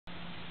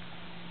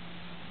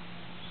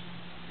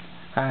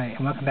Hi,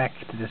 and welcome back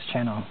to this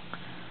channel.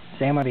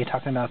 Today I'm going to be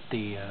talking about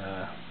the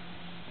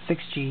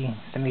 6G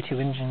 72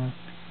 engine,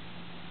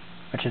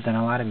 which is in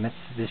a lot of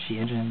Mitsubishi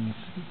engines.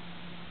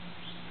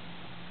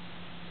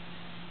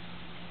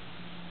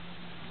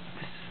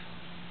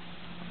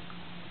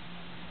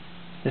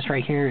 This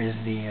right here is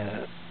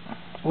the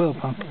oil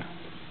pump.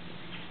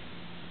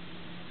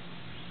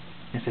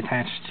 It's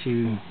attached to,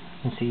 you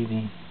can see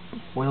the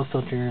oil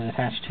filter is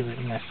attached to it,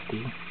 and that's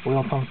the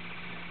oil pump,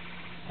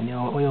 and the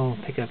oil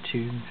pickup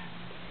tube.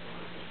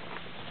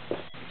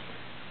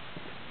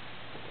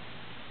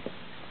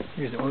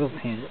 Here's the oil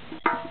pan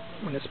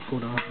when it's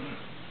pulled off.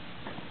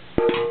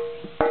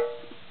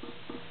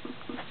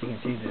 So you can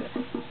see the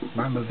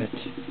bottom of it,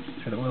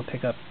 where the oil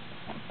pickup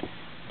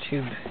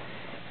tube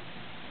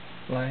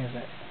lies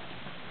at.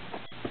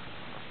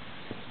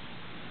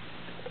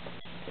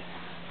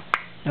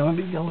 Now I'll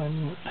be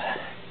going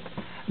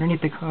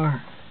underneath the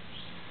car,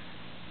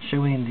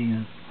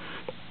 showing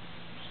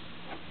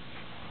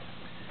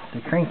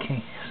the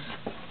crankcase,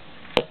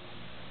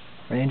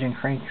 where the engine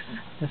cranks.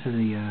 This is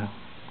the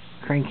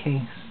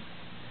crankcase.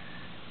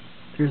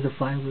 There's the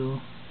flywheel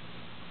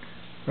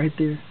right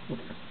there,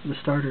 the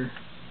starter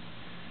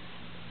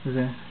is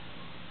there,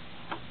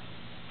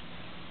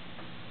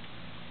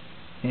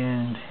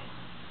 and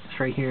this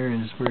right here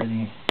is where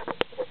the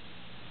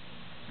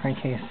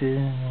crankcase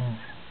is.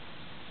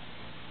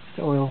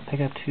 The oil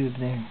pickup tube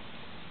there.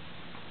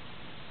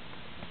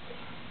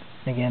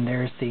 Again,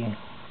 there's the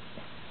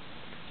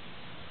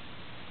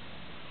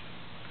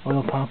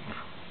oil pump.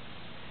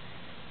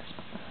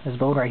 This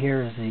bolt right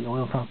here is the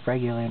oil pump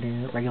regulator.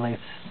 It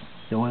regulates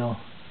the oil.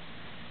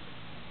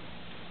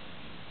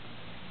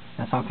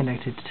 That's all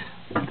connected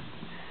to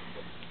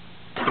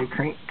the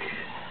crank.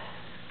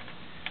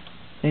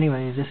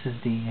 Anyway, this is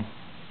the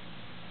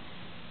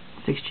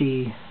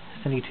 6G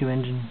 72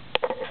 engine.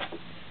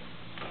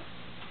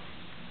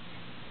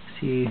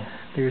 See,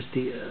 there's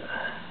the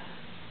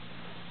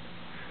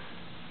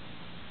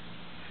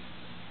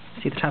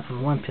see the top of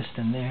one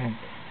piston there.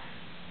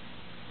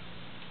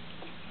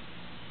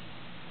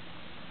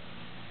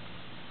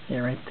 Yeah,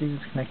 right there,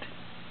 it's connected.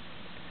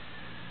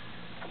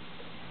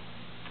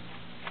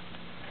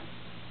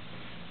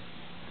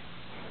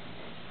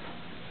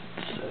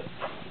 So,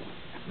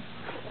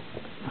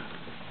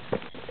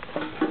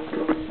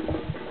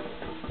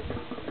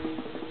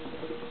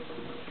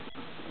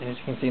 as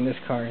you can see in this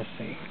car, it's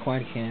a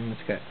quad cam.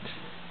 It's got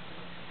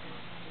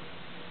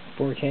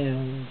 4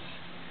 cams,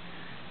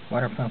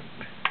 water pump,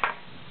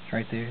 it's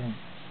right there.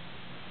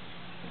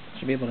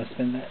 Should be able to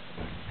spin that.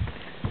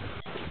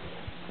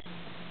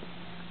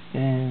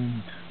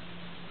 And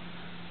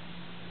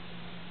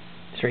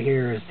this right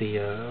here is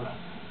the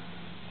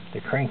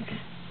crank,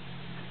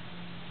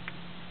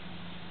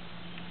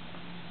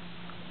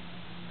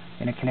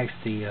 and it connects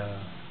the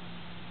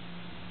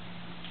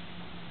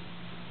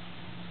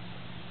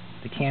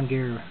cam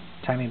gear,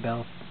 timing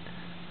belt,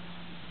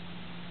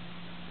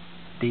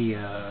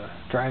 the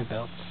drive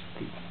belts,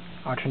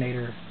 the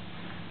alternator,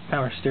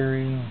 power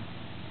steering.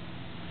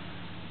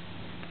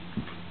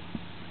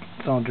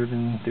 It's all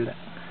driven through that.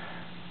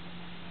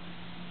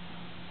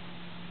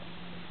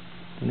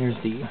 And there's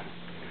the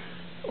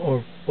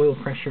oil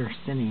pressure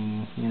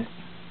sending unit.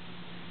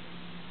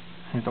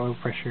 There's oil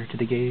pressure to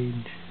the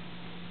gauge.